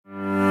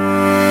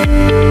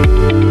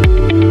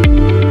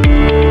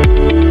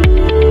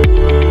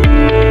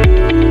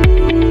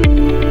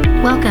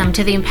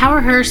to the Empower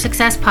Her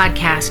Success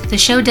podcast, the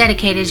show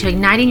dedicated to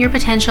igniting your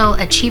potential,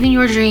 achieving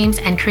your dreams,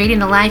 and creating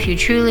the life you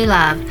truly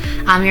love.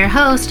 I'm your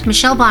host,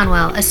 Michelle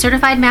Bonwell, a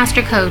certified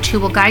master coach who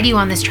will guide you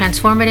on this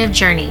transformative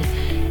journey.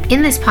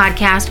 In this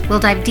podcast,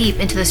 we'll dive deep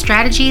into the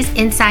strategies,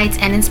 insights,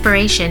 and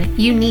inspiration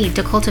you need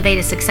to cultivate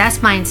a success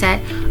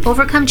mindset,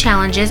 overcome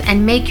challenges,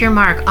 and make your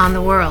mark on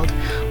the world.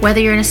 Whether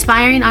you're an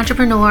aspiring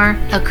entrepreneur,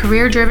 a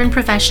career-driven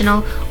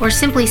professional, or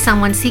simply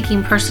someone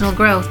seeking personal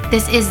growth,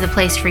 this is the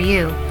place for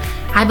you.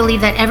 I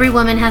believe that every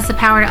woman has the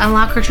power to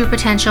unlock her true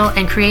potential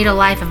and create a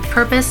life of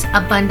purpose,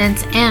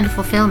 abundance, and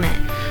fulfillment.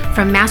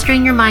 From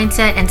mastering your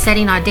mindset and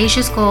setting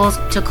audacious goals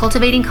to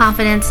cultivating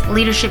confidence,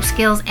 leadership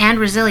skills, and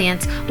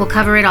resilience, we'll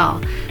cover it all.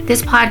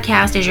 This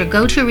podcast is your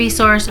go-to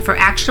resource for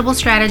actionable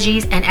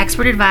strategies and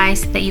expert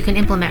advice that you can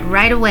implement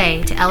right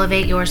away to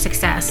elevate your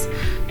success.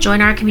 Join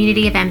our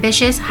community of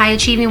ambitious,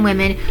 high-achieving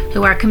women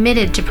who are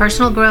committed to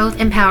personal growth,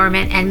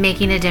 empowerment, and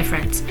making a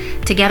difference.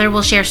 Together,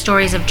 we'll share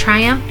stories of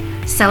triumph,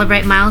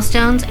 celebrate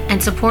milestones,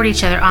 and support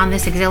each other on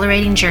this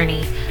exhilarating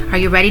journey. Are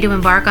you ready to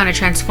embark on a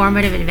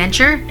transformative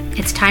adventure?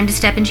 It's time to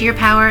step into your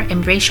power,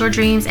 embrace your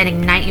dreams, and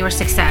ignite your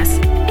success.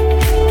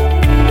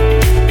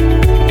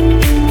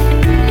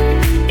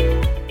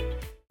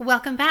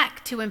 Welcome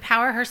back to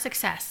Empower Her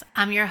Success.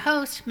 I'm your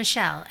host,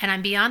 Michelle, and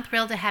I'm beyond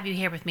thrilled to have you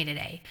here with me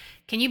today.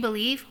 Can you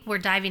believe we're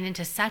diving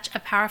into such a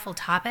powerful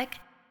topic?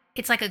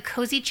 It's like a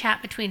cozy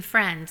chat between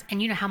friends,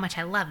 and you know how much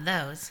I love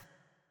those.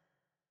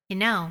 You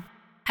know,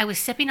 I was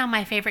sipping on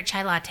my favorite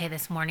chai latte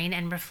this morning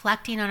and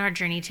reflecting on our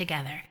journey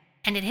together,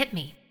 and it hit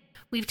me.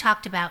 We've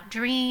talked about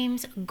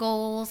dreams,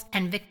 goals,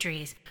 and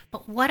victories,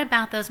 but what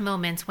about those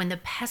moments when the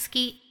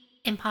pesky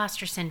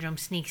imposter syndrome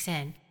sneaks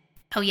in?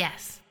 Oh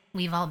yes,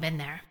 we've all been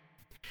there.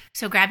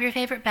 So grab your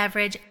favorite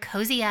beverage,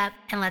 cozy up,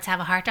 and let's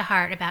have a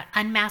heart-to-heart about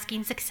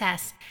unmasking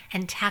success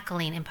and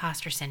tackling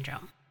imposter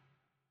syndrome.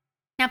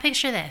 Now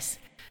picture this.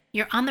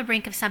 You're on the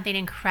brink of something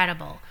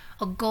incredible,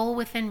 a goal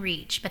within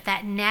reach, but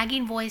that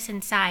nagging voice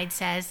inside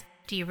says,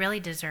 "Do you really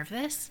deserve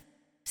this?"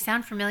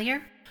 Sound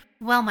familiar?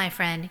 Well, my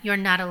friend, you're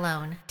not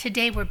alone.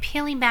 Today we're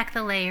peeling back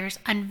the layers,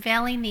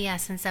 unveiling the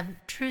essence of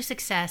true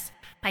success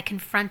by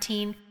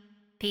confronting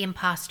the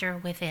imposter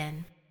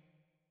within.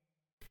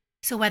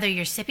 So whether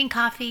you're sipping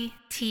coffee,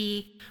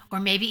 tea, or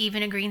maybe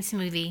even a green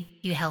smoothie,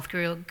 you health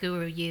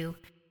guru you,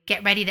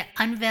 get ready to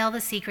unveil the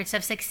secrets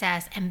of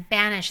success and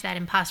banish that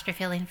imposter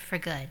feeling for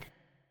good.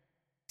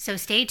 So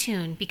stay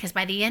tuned, because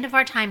by the end of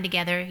our time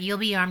together, you'll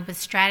be armed with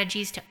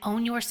strategies to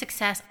own your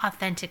success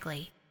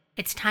authentically.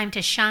 It's time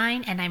to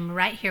shine, and I'm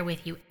right here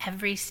with you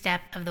every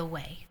step of the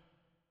way.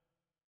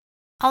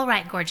 All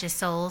right, gorgeous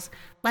souls,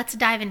 let's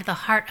dive into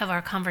the heart of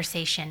our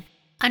conversation,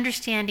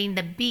 understanding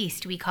the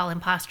beast we call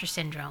imposter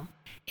syndrome.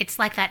 It's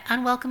like that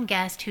unwelcome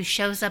guest who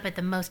shows up at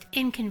the most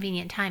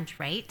inconvenient times,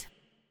 right?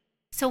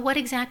 So what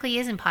exactly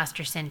is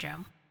imposter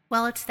syndrome?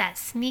 Well, it's that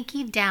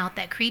sneaky doubt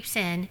that creeps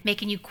in,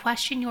 making you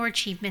question your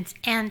achievements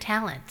and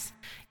talents.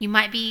 You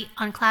might be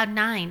on cloud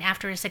 9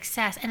 after a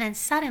success, and then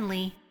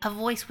suddenly a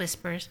voice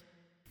whispers,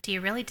 "Do you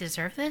really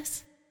deserve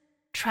this?"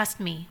 Trust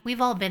me,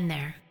 we've all been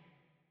there.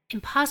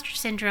 Imposter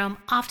syndrome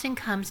often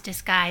comes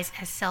disguised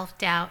as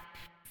self-doubt,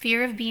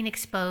 fear of being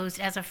exposed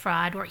as a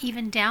fraud, or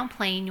even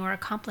downplaying your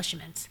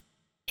accomplishments.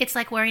 It's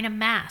like wearing a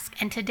mask,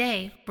 and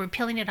today we're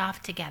peeling it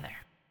off together.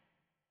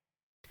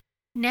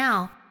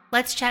 Now,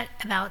 let's chat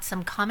about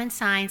some common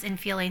signs and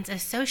feelings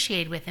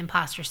associated with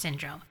imposter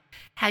syndrome.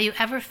 Have you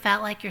ever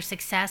felt like your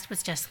success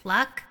was just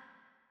luck,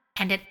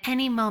 and at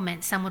any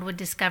moment someone would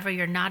discover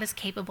you're not as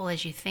capable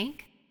as you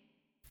think?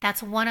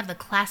 That's one of the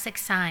classic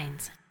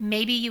signs.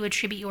 Maybe you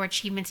attribute your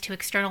achievements to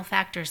external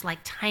factors like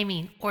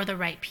timing or the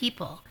right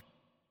people.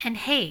 And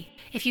hey,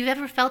 if you've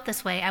ever felt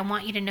this way, I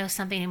want you to know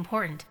something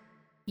important.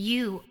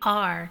 You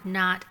are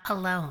not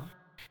alone.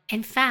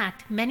 In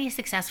fact, many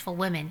successful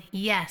women,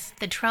 yes,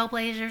 the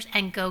trailblazers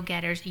and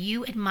go-getters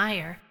you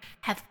admire,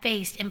 have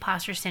faced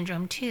imposter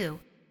syndrome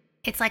too.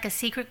 It's like a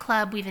secret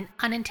club we've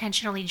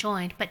unintentionally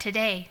joined, but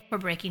today we're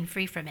breaking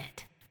free from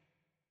it.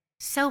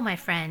 So, my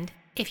friend,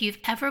 if you've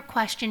ever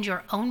questioned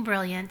your own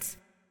brilliance,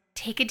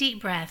 take a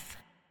deep breath.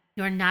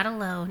 You're not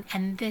alone,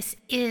 and this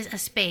is a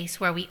space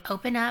where we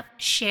open up,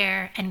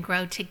 share, and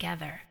grow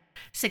together.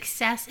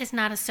 Success is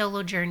not a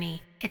solo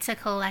journey, it's a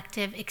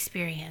collective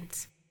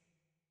experience.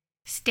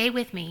 Stay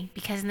with me,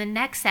 because in the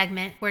next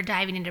segment, we're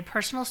diving into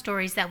personal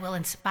stories that will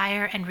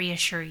inspire and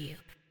reassure you.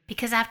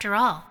 Because after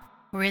all,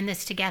 we're in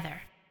this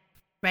together.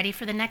 Ready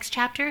for the next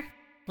chapter?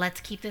 Let's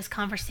keep this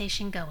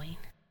conversation going.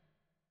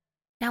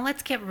 Now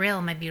let's get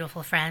real, my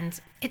beautiful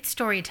friends. It's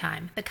story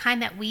time, the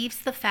kind that weaves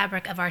the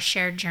fabric of our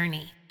shared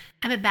journey.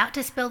 I'm about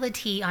to spill the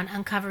tea on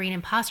uncovering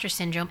imposter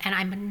syndrome, and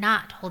I'm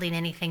not holding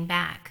anything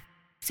back.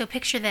 So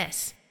picture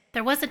this.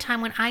 There was a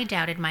time when I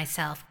doubted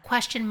myself,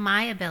 questioned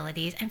my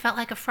abilities, and felt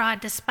like a fraud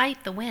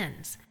despite the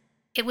wins.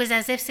 It was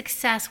as if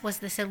success was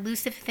this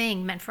elusive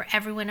thing meant for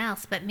everyone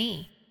else but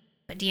me.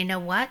 But do you know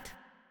what?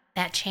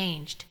 That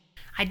changed.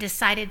 I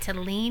decided to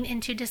lean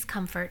into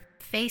discomfort,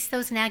 face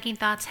those nagging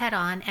thoughts head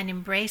on, and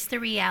embrace the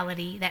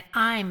reality that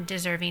I'm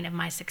deserving of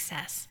my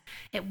success.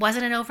 It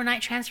wasn't an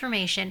overnight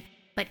transformation.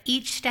 but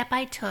each step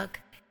I took,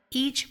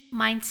 each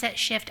mindset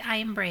shift I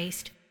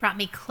embraced, brought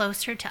me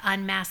closer to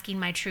unmasking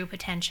my true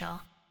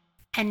potential.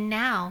 And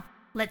now,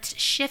 let's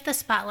shift the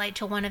spotlight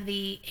to one of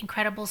the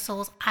incredible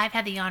souls I've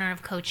had the honor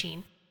of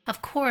coaching.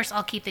 Of course,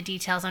 I'll keep the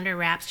details under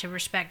wraps to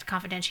respect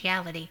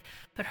confidentiality,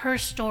 but her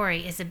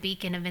story is a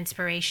beacon of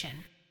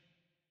inspiration.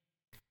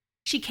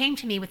 She came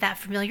to me with that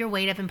familiar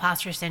weight of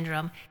imposter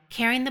syndrome,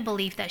 carrying the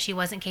belief that she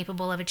wasn't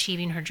capable of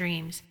achieving her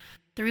dreams.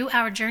 Through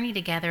our journey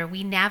together,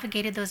 we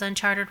navigated those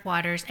uncharted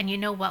waters, and you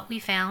know what we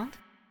found?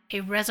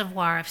 A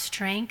reservoir of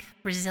strength,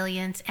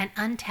 resilience, and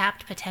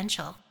untapped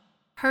potential.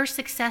 Her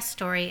success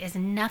story is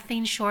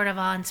nothing short of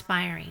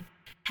awe-inspiring.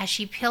 As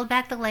she peeled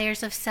back the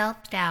layers of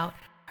self-doubt,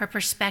 her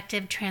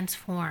perspective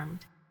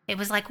transformed. It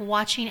was like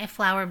watching a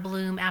flower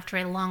bloom after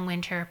a long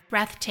winter,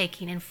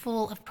 breathtaking and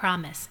full of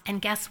promise.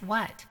 And guess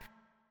what?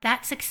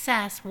 That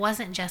success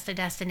wasn't just a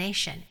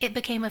destination. It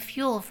became a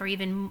fuel for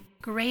even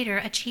greater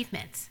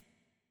achievements.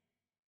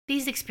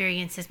 These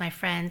experiences, my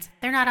friends,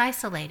 they're not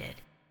isolated.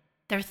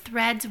 They're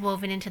threads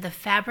woven into the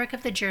fabric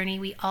of the journey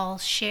we all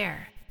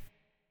share.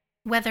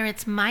 Whether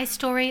it's my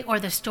story or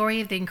the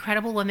story of the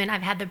incredible women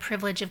I've had the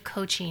privilege of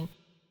coaching,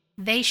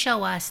 they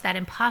show us that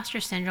imposter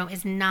syndrome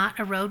is not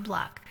a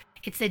roadblock.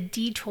 It's a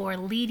detour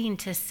leading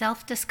to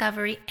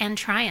self-discovery and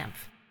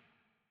triumph.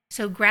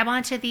 So grab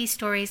onto these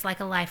stories like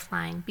a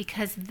lifeline,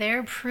 because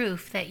they're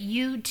proof that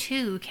you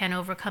too can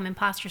overcome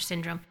imposter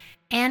syndrome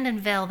and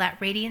unveil that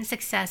radiant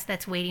success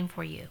that's waiting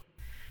for you.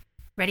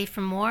 Ready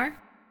for more?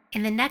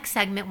 In the next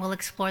segment, we'll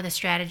explore the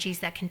strategies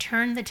that can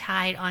turn the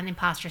tide on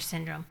imposter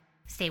syndrome.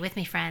 Stay with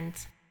me,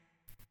 friends.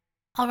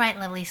 All right,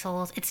 lovely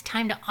souls, it's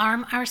time to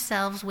arm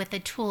ourselves with the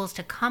tools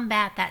to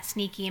combat that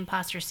sneaky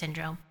imposter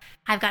syndrome.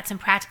 I've got some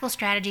practical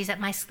strategies up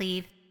my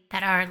sleeve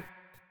that are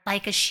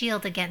like a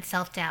shield against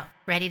self-doubt.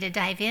 Ready to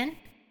dive in?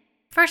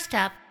 First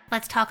up,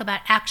 let's talk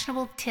about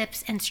actionable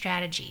tips and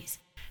strategies.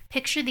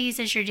 Picture these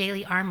as your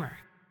daily armor.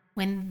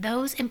 When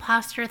those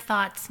imposter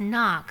thoughts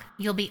knock,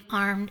 you'll be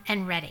armed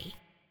and ready.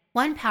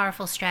 One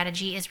powerful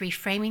strategy is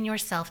reframing your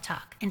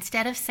self-talk.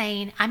 Instead of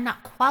saying, I'm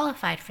not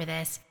qualified for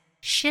this,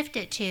 shift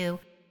it to,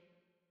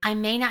 I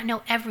may not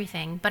know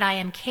everything, but I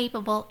am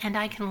capable and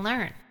I can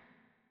learn.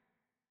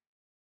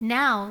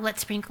 Now,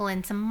 let's sprinkle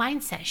in some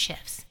mindset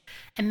shifts.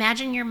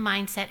 Imagine your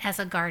mindset as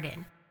a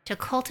garden. To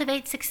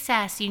cultivate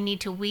success, you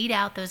need to weed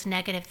out those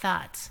negative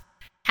thoughts.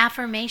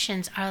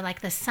 Affirmations are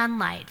like the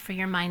sunlight for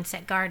your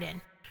mindset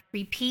garden.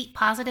 Repeat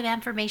positive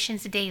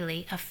affirmations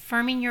daily,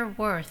 affirming your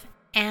worth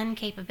and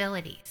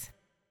capabilities.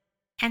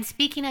 And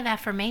speaking of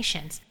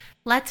affirmations,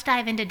 let's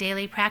dive into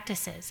daily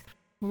practices.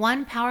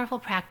 One powerful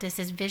practice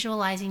is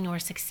visualizing your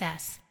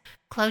success.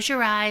 Close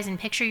your eyes and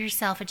picture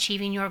yourself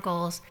achieving your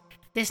goals.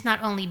 This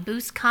not only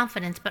boosts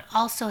confidence, but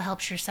also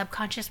helps your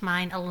subconscious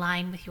mind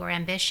align with your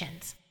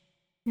ambitions.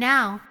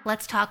 Now,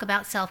 let's talk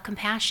about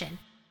self-compassion,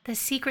 the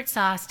secret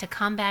sauce to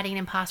combating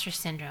imposter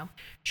syndrome.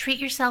 Treat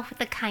yourself with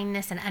the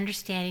kindness and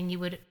understanding you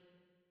would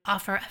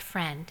offer a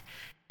friend.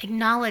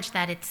 Acknowledge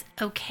that it's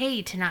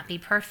okay to not be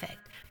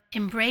perfect.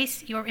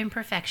 Embrace your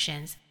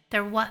imperfections.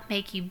 They're what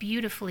make you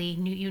beautifully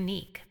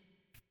unique.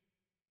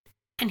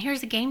 And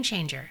here's a game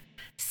changer.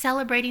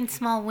 Celebrating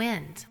small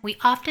wins. We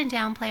often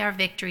downplay our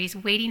victories,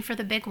 waiting for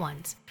the big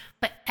ones.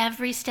 But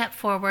every step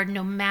forward,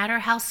 no matter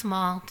how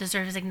small,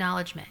 deserves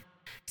acknowledgement.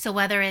 So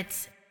whether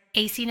it's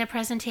acing a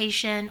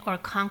presentation or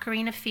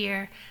conquering a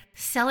fear,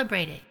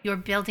 celebrate it. You're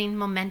building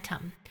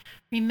momentum.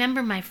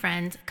 Remember, my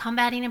friends,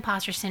 combating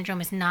imposter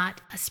syndrome is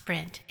not a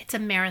sprint. It's a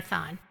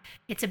marathon.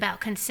 It's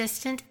about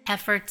consistent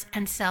efforts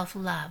and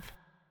self-love.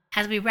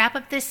 As we wrap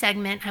up this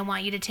segment, I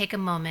want you to take a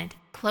moment,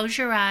 close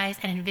your eyes,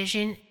 and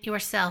envision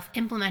yourself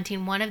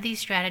implementing one of these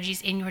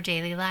strategies in your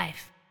daily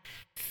life.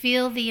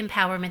 Feel the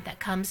empowerment that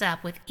comes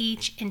up with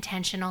each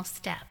intentional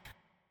step.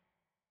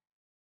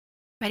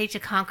 Ready to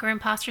conquer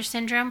imposter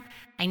syndrome?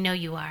 I know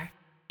you are.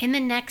 In the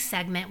next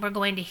segment, we're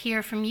going to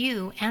hear from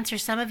you answer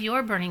some of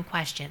your burning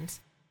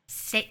questions.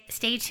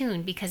 Stay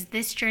tuned, because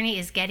this journey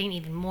is getting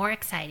even more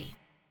exciting.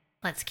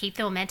 Let's keep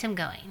the momentum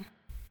going.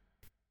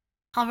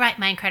 All right,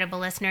 my incredible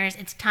listeners,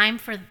 it's time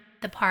for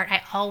the part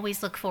I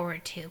always look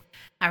forward to,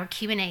 our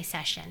Q&A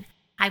session.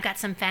 I've got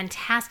some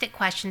fantastic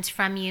questions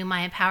from you,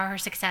 my Empower Her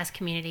Success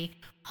community,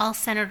 all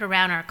centered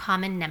around our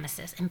common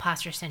nemesis,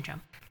 imposter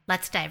syndrome.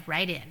 Let's dive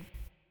right in.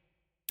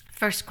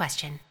 First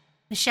question.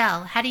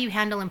 Michelle, how do you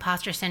handle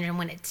imposter syndrome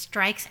when it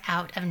strikes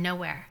out of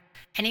nowhere?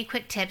 Any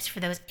quick tips for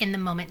those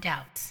in-the-moment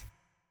doubts?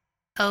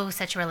 Oh,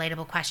 such a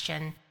relatable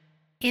question.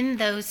 In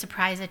those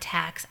surprise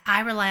attacks,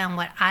 I rely on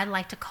what I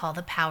like to call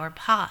the power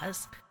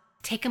pause.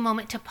 Take a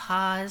moment to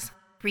pause,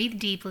 breathe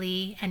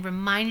deeply, and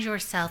remind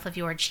yourself of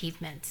your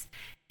achievements.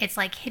 It's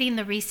like hitting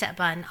the reset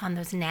button on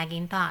those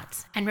nagging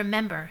thoughts. And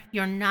remember,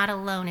 you're not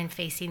alone in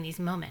facing these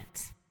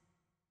moments.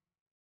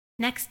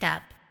 Next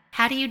up,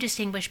 how do you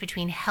distinguish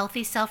between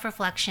healthy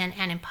self-reflection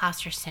and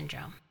imposter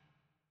syndrome?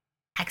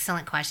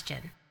 Excellent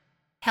question.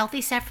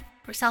 Healthy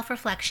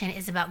self-reflection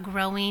is about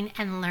growing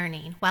and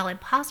learning, while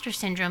imposter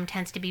syndrome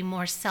tends to be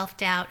more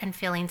self-doubt and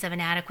feelings of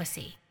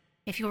inadequacy.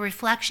 If your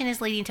reflection is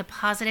leading to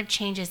positive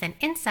changes and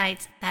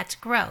insights, that's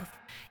growth.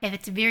 If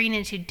it's veering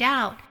into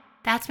doubt,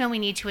 that's when we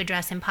need to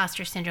address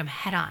imposter syndrome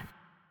head on.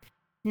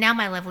 Now,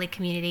 my lovely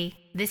community,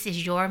 this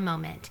is your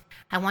moment.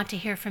 I want to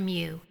hear from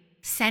you.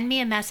 Send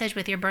me a message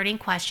with your burning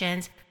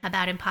questions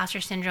about imposter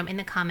syndrome in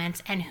the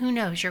comments, and who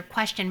knows, your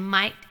question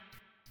might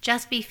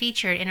just be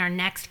featured in our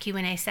next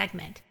Q&A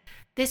segment.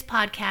 This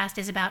podcast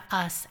is about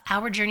us,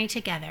 our journey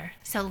together,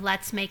 so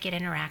let's make it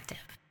interactive.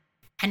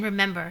 And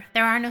remember,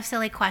 there are no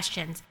silly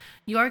questions.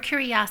 Your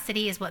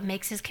curiosity is what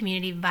makes this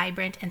community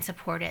vibrant and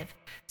supportive,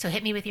 so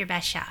hit me with your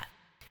best shot.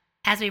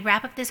 As we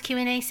wrap up this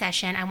Q&A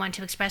session, I want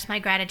to express my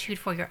gratitude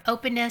for your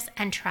openness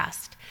and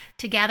trust.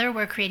 Together,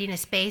 we're creating a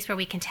space where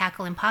we can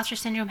tackle imposter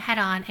syndrome head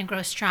on and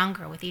grow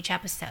stronger with each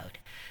episode.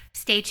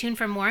 Stay tuned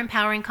for more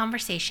empowering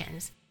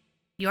conversations.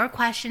 Your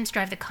questions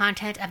drive the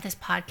content of this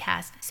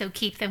podcast, so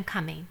keep them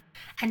coming.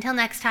 Until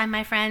next time,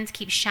 my friends,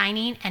 keep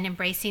shining and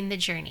embracing the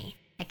journey.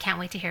 I can't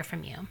wait to hear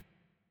from you.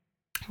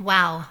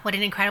 Wow, what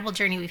an incredible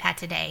journey we've had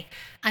today,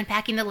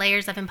 unpacking the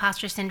layers of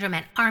imposter syndrome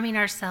and arming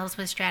ourselves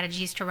with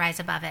strategies to rise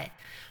above it.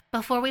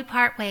 Before we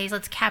part ways,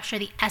 let's capture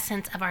the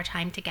essence of our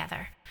time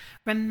together.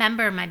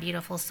 Remember, my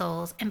beautiful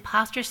souls,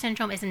 imposter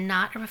syndrome is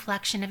not a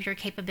reflection of your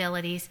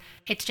capabilities.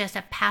 It's just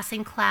a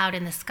passing cloud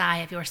in the sky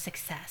of your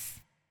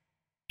success.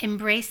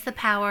 Embrace the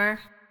power,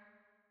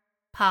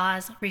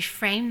 pause,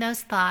 reframe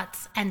those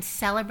thoughts, and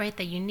celebrate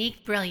the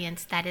unique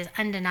brilliance that is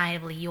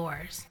undeniably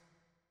yours.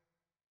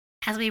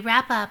 As we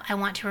wrap up, I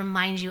want to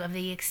remind you of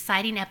the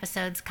exciting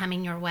episodes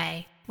coming your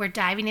way. We're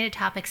diving into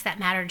topics that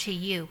matter to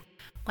you,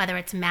 whether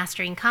it's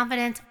mastering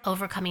confidence,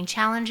 overcoming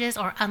challenges,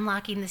 or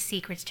unlocking the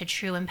secrets to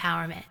true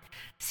empowerment.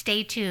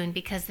 Stay tuned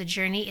because the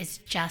journey is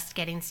just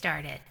getting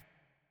started.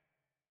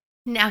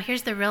 Now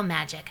here's the real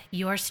magic,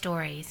 your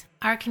stories.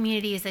 Our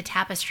community is a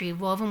tapestry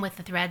woven with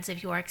the threads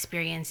of your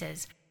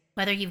experiences.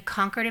 Whether you've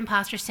conquered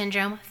imposter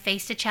syndrome,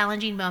 faced a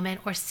challenging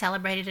moment, or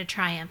celebrated a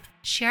triumph,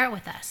 share it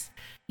with us.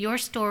 Your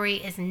story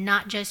is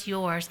not just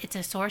yours, it's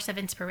a source of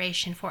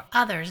inspiration for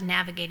others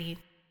navigating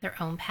their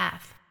own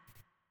path.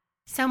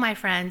 So, my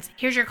friends,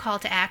 here's your call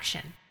to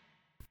action.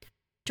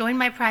 Join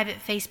my private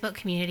Facebook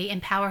community,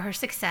 Empower Her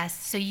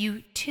Success, so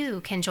you too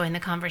can join the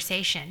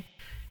conversation.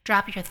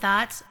 Drop your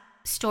thoughts,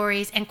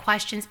 stories, and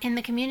questions in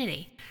the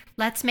community.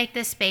 Let's make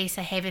this space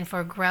a haven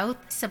for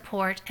growth,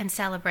 support, and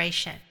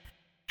celebration.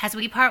 As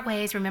we part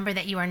ways, remember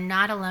that you are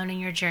not alone in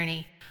your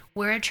journey.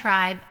 We're a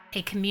tribe,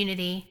 a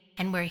community,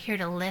 and we're here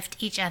to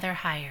lift each other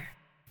higher.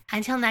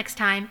 Until next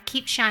time,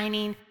 keep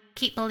shining,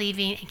 keep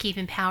believing, and keep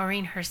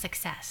empowering her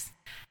success.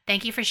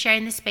 Thank you for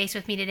sharing this space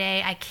with me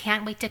today. I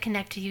can't wait to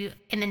connect to you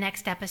in the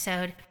next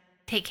episode.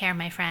 Take care,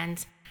 my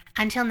friends.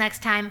 Until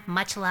next time,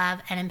 much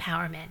love and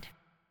empowerment.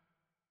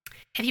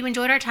 If you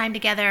enjoyed our time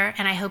together,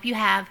 and I hope you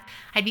have,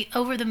 I'd be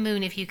over the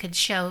moon if you could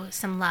show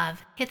some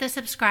love. Hit the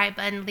subscribe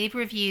button, leave a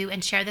review,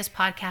 and share this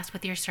podcast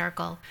with your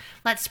circle.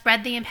 Let's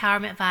spread the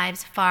empowerment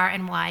vibes far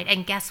and wide.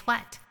 And guess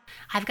what?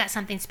 I've got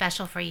something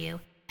special for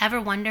you.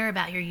 Ever wonder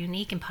about your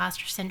unique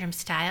imposter syndrome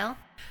style?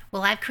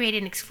 Well, I've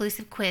created an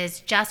exclusive quiz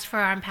just for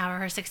our Empower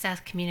Her Success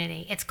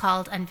community. It's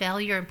called Unveil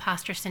Your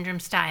Imposter Syndrome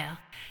Style,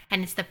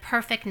 and it's the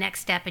perfect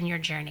next step in your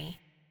journey.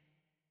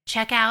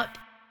 Check out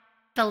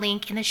the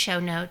link in the show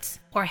notes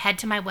or head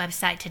to my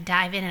website to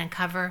dive in and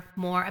uncover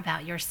more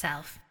about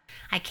yourself.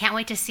 I can't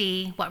wait to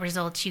see what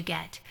results you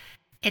get.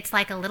 It's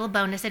like a little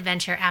bonus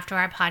adventure after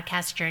our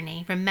podcast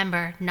journey.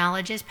 Remember,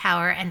 knowledge is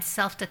power and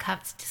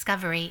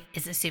self-discovery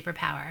is a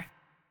superpower.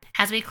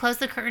 As we close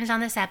the curtains on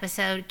this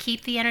episode,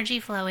 keep the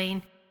energy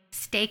flowing,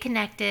 stay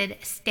connected,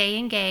 stay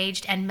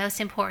engaged, and most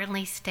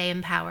importantly, stay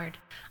empowered.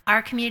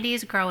 Our community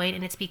is growing,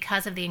 and it's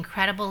because of the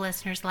incredible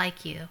listeners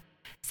like you.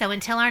 So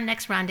until our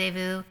next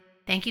rendezvous,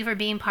 thank you for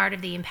being part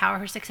of the Empower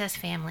Her Success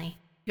family.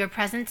 Your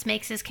presence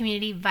makes this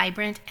community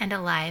vibrant and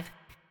alive.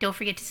 Don't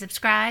forget to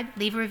subscribe,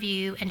 leave a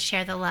review, and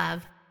share the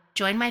love.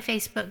 Join my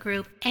Facebook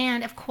group,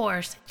 and of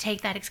course,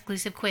 take that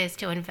exclusive quiz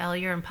to unveil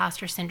your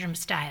imposter syndrome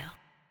style.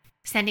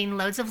 Sending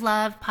loads of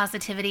love,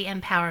 positivity,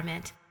 and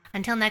empowerment.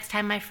 Until next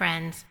time, my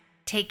friends,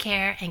 take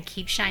care and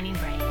keep shining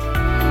bright.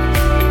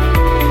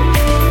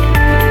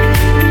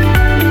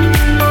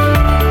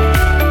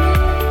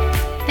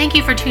 Thank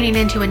you for tuning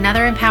in to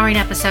another empowering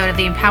episode of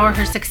the Empower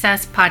Her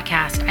Success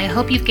podcast. I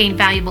hope you've gained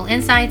valuable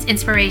insights,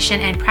 inspiration,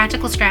 and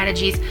practical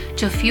strategies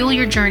to fuel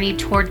your journey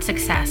toward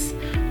success.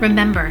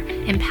 Remember,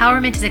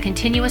 empowerment is a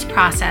continuous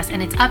process,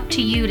 and it's up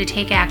to you to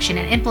take action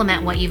and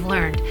implement what you've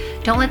learned.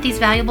 Don't let these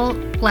valuable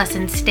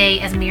lessons stay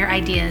as mere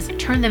ideas.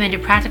 Turn them into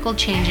practical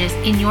changes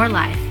in your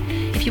life.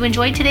 If you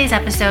enjoyed today's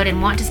episode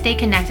and want to stay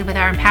connected with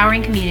our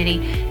empowering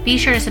community, be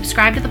sure to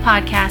subscribe to the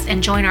podcast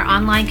and join our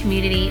online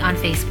community on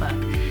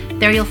Facebook.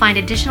 There you'll find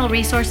additional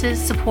resources,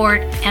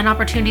 support, and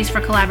opportunities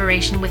for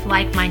collaboration with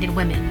like-minded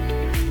women.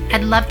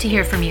 I'd love to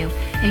hear from you.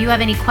 If you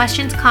have any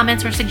questions,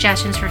 comments, or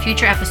suggestions for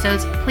future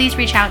episodes, please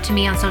reach out to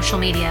me on social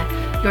media.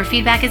 Your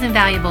feedback is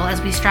invaluable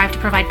as we strive to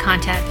provide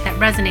content that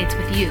resonates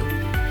with you.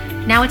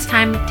 Now it's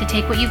time to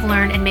take what you've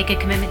learned and make a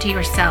commitment to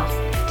yourself.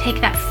 Take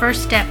that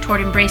first step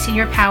toward embracing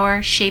your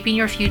power, shaping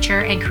your future,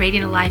 and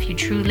creating a life you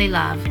truly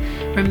love.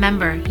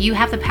 Remember, you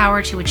have the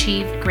power to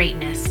achieve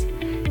greatness.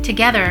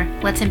 Together,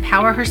 let's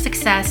empower her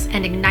success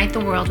and ignite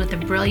the world with the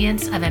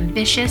brilliance of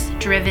ambitious,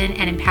 driven,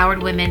 and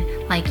empowered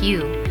women like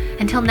you.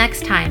 Until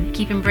next time,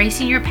 keep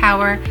embracing your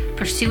power,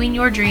 pursuing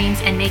your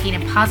dreams, and making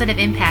a positive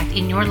impact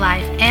in your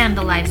life and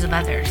the lives of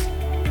others.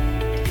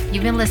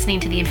 You've been listening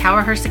to the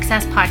Empower Her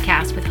Success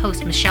podcast with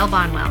host Michelle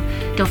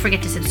Bonwell. Don't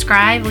forget to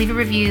subscribe, leave a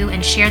review,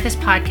 and share this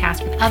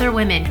podcast with other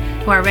women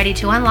who are ready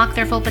to unlock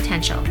their full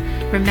potential.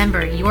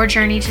 Remember, your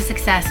journey to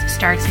success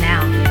starts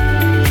now.